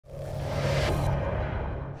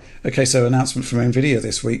Okay, so announcement from NVIDIA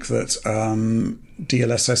this week that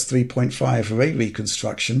DLSS 3.5 Ray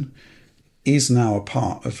Reconstruction is now a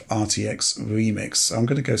part of RTX Remix. I'm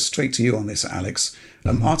going to go straight to you on this, Alex.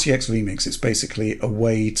 RTX Remix, it's basically a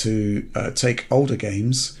way to take older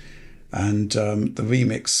games, and the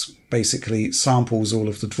remix basically samples all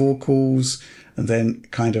of the draw calls and then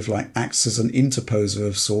kind of like acts as an interposer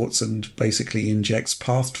of sorts and basically injects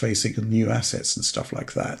path tracing and new assets and stuff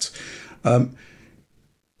like that.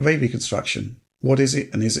 Ray Reconstruction, what is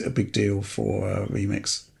it, and is it a big deal for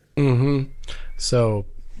Remix? So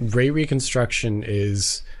Ray Reconstruction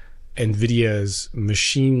is NVIDIA's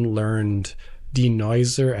machine-learned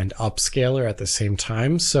denoiser and upscaler at the same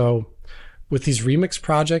time. So with these remix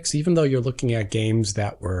projects, even though you're looking at games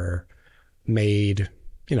that were made,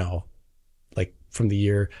 like from the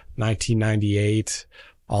year 1998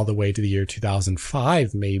 all the way to the year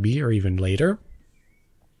 2005, maybe, or even later,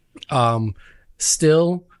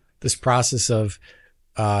 still this process of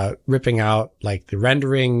ripping out like the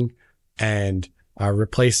rendering and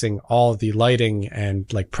replacing all the lighting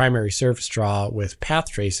and like primary surface draw with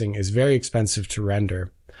path tracing is very expensive to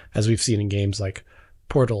render, as we've seen in games like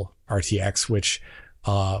Portal RTX, which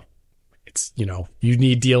it's, you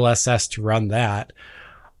need DLSS to run that.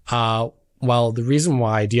 Well, the reason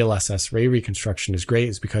why DLSS Ray Reconstruction is great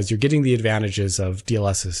is because you're getting the advantages of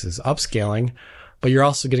DLSS's upscaling, but you're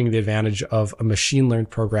also getting the advantage of a machine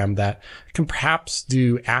learned program that can perhaps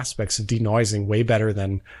do aspects of denoising way better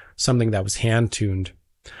than something that was hand tuned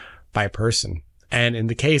by a person. And in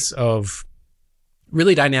the case of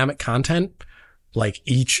really dynamic content, like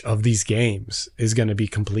each of these games is going to be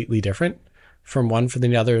completely different from one for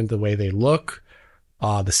the other in the way they look,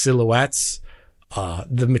 the silhouettes,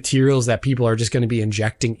 the materials that people are just going to be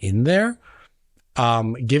injecting in there.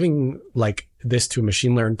 Giving like this to a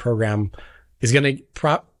machine learned program is going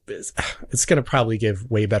to it's going to probably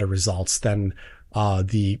give way better results than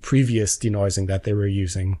the previous denoising that they were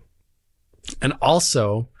using. And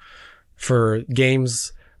also for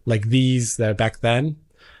games like these that back then,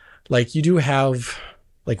 like you do have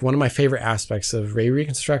like one of my favorite aspects of Ray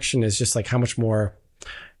Reconstruction is just like how much more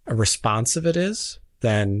responsive it is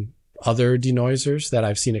than other denoisers that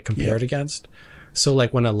I've seen it compared against. So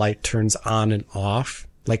like when a light turns on and off,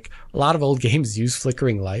 like a lot of old games use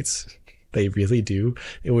flickering lights. They really do.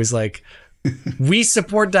 It was like, we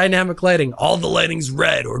support dynamic lighting. All the lighting's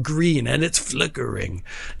red or green and it's flickering.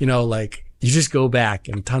 Like you just go back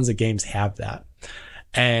and tons of games have that.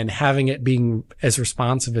 And having it being as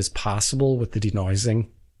responsive as possible with the denoising,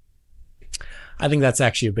 I think that's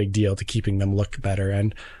actually a big deal to keeping them look better.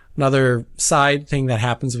 And another side thing that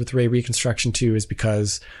happens with Ray Reconstruction too is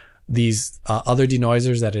because these other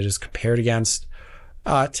denoisers that it is compared against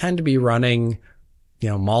tend to be running,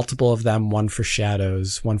 multiple of them, one for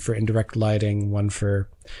shadows, one for indirect lighting, one for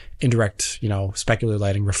indirect, specular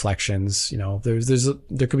lighting reflections.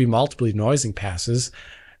 There could be multiple denoising passes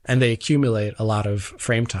and they accumulate a lot of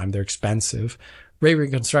frame time. They're expensive. Ray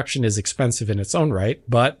Reconstruction is expensive in its own right,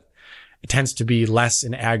 but it tends to be less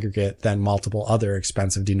in aggregate than multiple other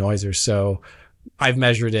expensive denoisers. So I've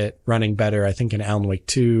measured it running better, I think, in Alan Wake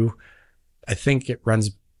 2. I think it runs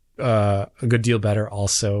a good deal better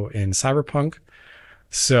also in Cyberpunk.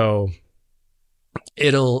 So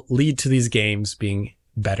it'll lead to these games being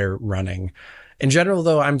better running. In general,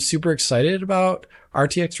 though, I'm super excited about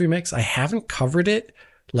RTX Remix. I haven't covered it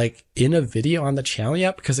like in a video on the channel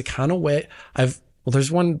yet because it kind of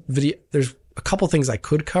there's one video, there's a couple things I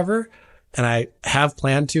could cover and I have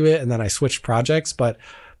planned to it and then I switched projects, but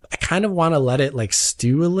I kind of want to let it like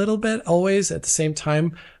stew a little bit always at the same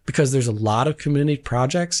time because there's a lot of community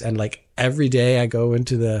projects and like every day I go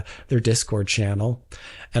into their Discord channel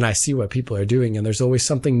and I see what people are doing and there's always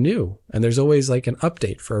something new and there's always like an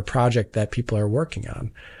update for a project that people are working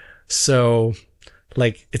on. So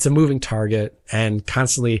like it's a moving target and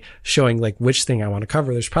constantly showing like which thing I want to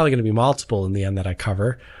cover. There's probably going to be multiple in the end that I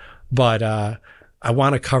cover, but I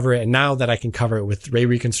want to cover it. And now that I can cover it with Ray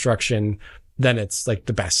Reconstruction, then it's like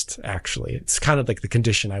the best, actually. It's kind of like the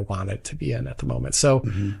condition I want it to be in at the moment. So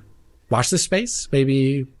watch this space.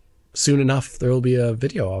 Maybe soon enough, there will be a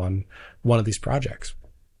video on one of these projects.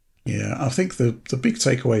 Yeah, I think the big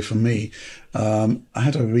takeaway for me, I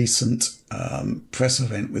had a recent press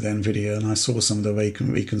event with NVIDIA and I saw some of the Ray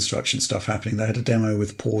Reconstruction stuff happening. They had a demo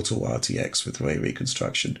with Portal RTX with Ray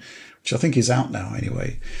Reconstruction, which I think is out now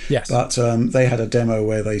anyway. Yes. But they had a demo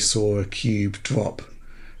where they saw a cube drop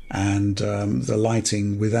and the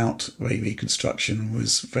lighting without Ray Reconstruction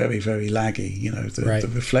was very, very laggy. The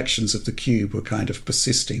reflections of the cube were kind of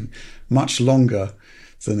persisting much longer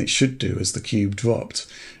than it should do as the cube dropped.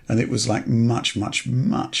 And it was like much, much,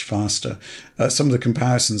 much faster. Some of the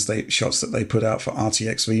comparisons shots that they put out for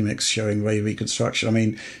RTX Remix showing ray reconstruction. I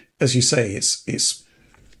mean, as you say, it's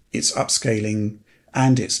upscaling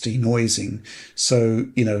and it's denoising. So,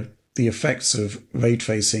 you know, the effects of ray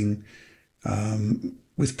tracing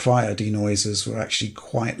with prior denoisers were actually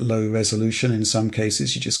quite low resolution. In some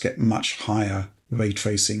cases, you just get much higher ray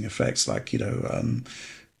tracing effects, like, you know,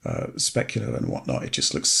 specular and whatnot. It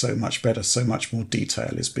just looks so much better. So much more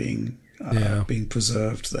detail is being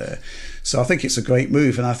preserved there. So I think it's a great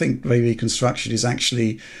move, and I think ray reconstruction is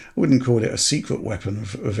actually, I wouldn't call it a secret weapon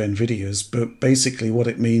of NVIDIA's, but basically what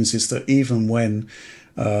it means is that even when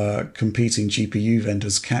competing GPU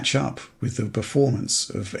vendors catch up with the performance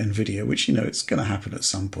of NVIDIA, which, you know, it's going to happen at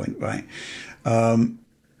some point, right?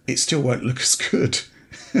 It still won't look as good.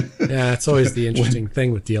 Yeah, it's always the interesting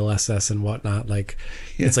thing with DLSS and whatnot. Like,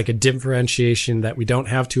 it's like a differentiation that we don't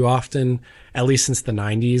have too often, at least since the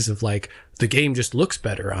 90s, of like, the game just looks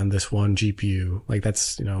better on this one GPU. Like,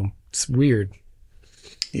 that's, you know, it's weird.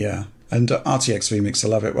 Yeah. And RTX Remix, I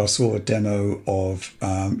love it. I saw a demo of,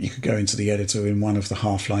 you could go into the editor in one of the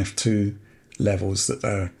Half-Life 2 levels that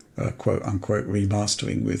they're quote unquote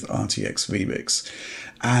remastering with RTX Remix.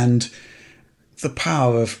 And the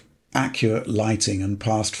power of accurate lighting and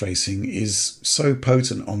path tracing is so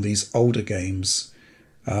potent on these older games,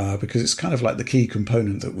 because it's kind of like the key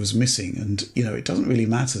component that was missing. And, you know, it doesn't really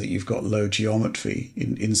matter that you've got low geometry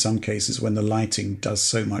in some cases when the lighting does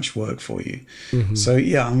so much work for you. Mm-hmm. So,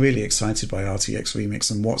 yeah, I'm really excited by RTX Remix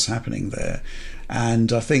and what's happening there.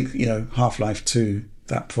 And I think, you know, Half-Life 2,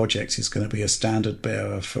 that project is going to be a standard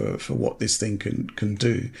bearer for what this thing can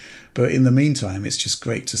do. But in the meantime, it's just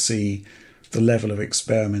great to see the level of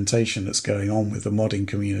experimentation that's going on with the modding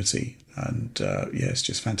community. And, yeah, it's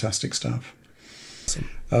just fantastic stuff.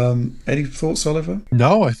 Any thoughts, Oliver?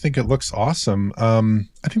 No, I think it looks awesome.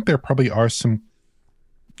 I think there probably are some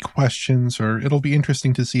questions, or it'll be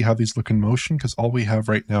interesting to see how these look in motion, because all we have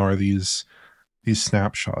right now are these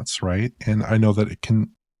snapshots, right? And I know that it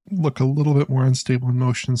can look a little bit more unstable in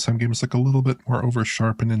motion. Some games look a little bit more over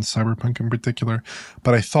sharpened, in Cyberpunk in particular.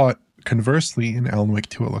 But I thought, conversely, in Alan Wake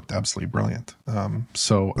 2, it looked absolutely brilliant.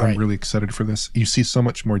 So I'm really excited for this. You see so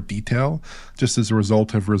much more detail just as a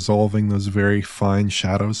result of resolving those very fine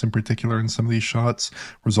shadows, in particular in some of these shots,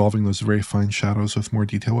 resolving those very fine shadows with more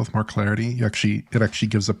detail, with more clarity. It actually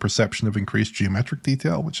gives a perception of increased geometric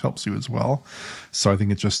detail, which helps you as well. So I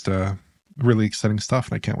think it's just really exciting stuff,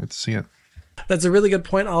 and I can't wait to see it. That's a really good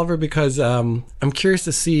point, Oliver, because I'm curious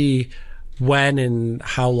to see when and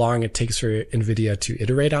how long it takes for NVIDIA to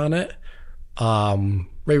iterate on it.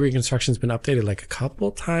 Ray Reconstruction's been updated like a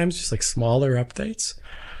couple times, just like smaller updates.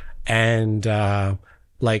 And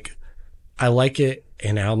like, I like it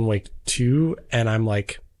in Alan Wake 2, and I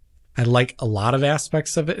like a lot of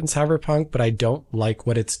aspects of it in Cyberpunk, but I don't like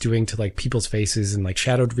what it's doing to like people's faces and like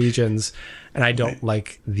shadowed regions. And I don't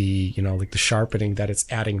like the, you know, like the sharpening that it's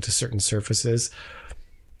adding to certain surfaces.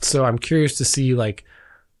 So I'm curious to see, like,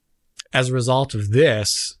 as a result of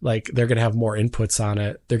this, like, they're going to have more inputs on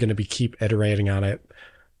it. They're going to keep iterating on it.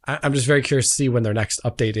 I'm just very curious to see when their next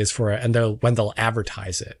update is for it, and when they'll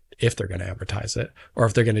advertise it, if they're going to advertise it, or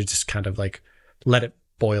if they're going to just kind of like let it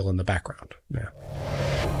boil in the background. Yeah.